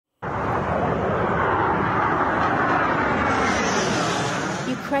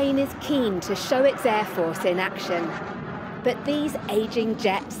Ukraine is keen to show its air force in action. But these ageing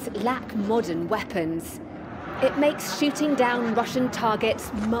jets lack modern weapons. It makes shooting down Russian targets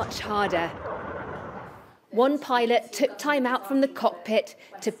much harder. One pilot took time out from the cockpit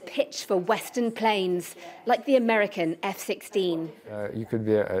to pitch for Western planes, like the American F-16. You could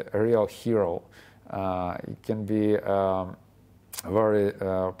be a real hero. You can be very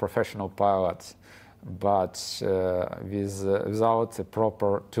professional pilot, but without the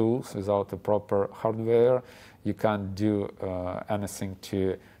proper tools, without the proper hardware, you can't do anything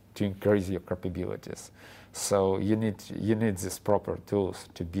to increase your capabilities. So you need these proper tools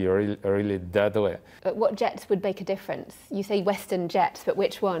to be really deadly. But what jets would make a difference? You say Western jets, but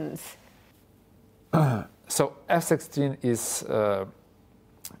which ones? So F-16 is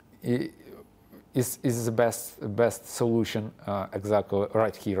the best solution exactly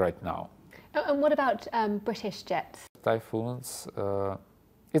right here, right now. And what about British jets? Typhoons,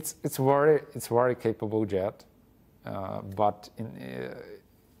 it's very capable jet, but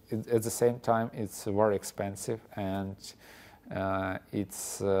at the same time it's very expensive and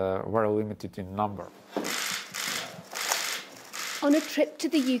it's very limited in number. On a trip to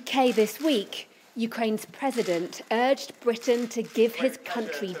the UK this week, Ukraine's president urged Britain to give his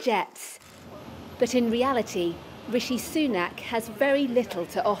country jets. But in reality, Rishi Sunak has very little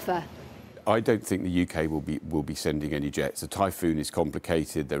to offer. I don't think the UK will be sending any jets. The Typhoon is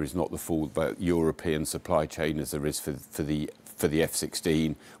complicated. There is not the full European supply chain as there is for the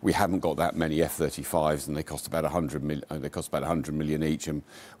F-16. We haven't got that many F-35s, and they cost about 100 million. They cost about 100 million each, and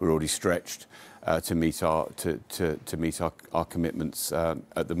we're already stretched to meet our commitments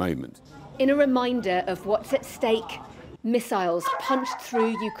at the moment. In a reminder of what's at stake, missiles punched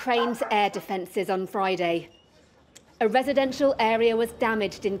through Ukraine's air defences on Friday. A residential area was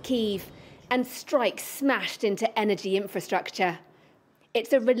damaged in Kyiv, and strikes smashed into energy infrastructure.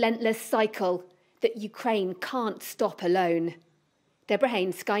 It's a relentless cycle that Ukraine can't stop alone. Deborah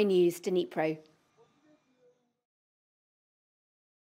Haynes, Sky News, Dnipro.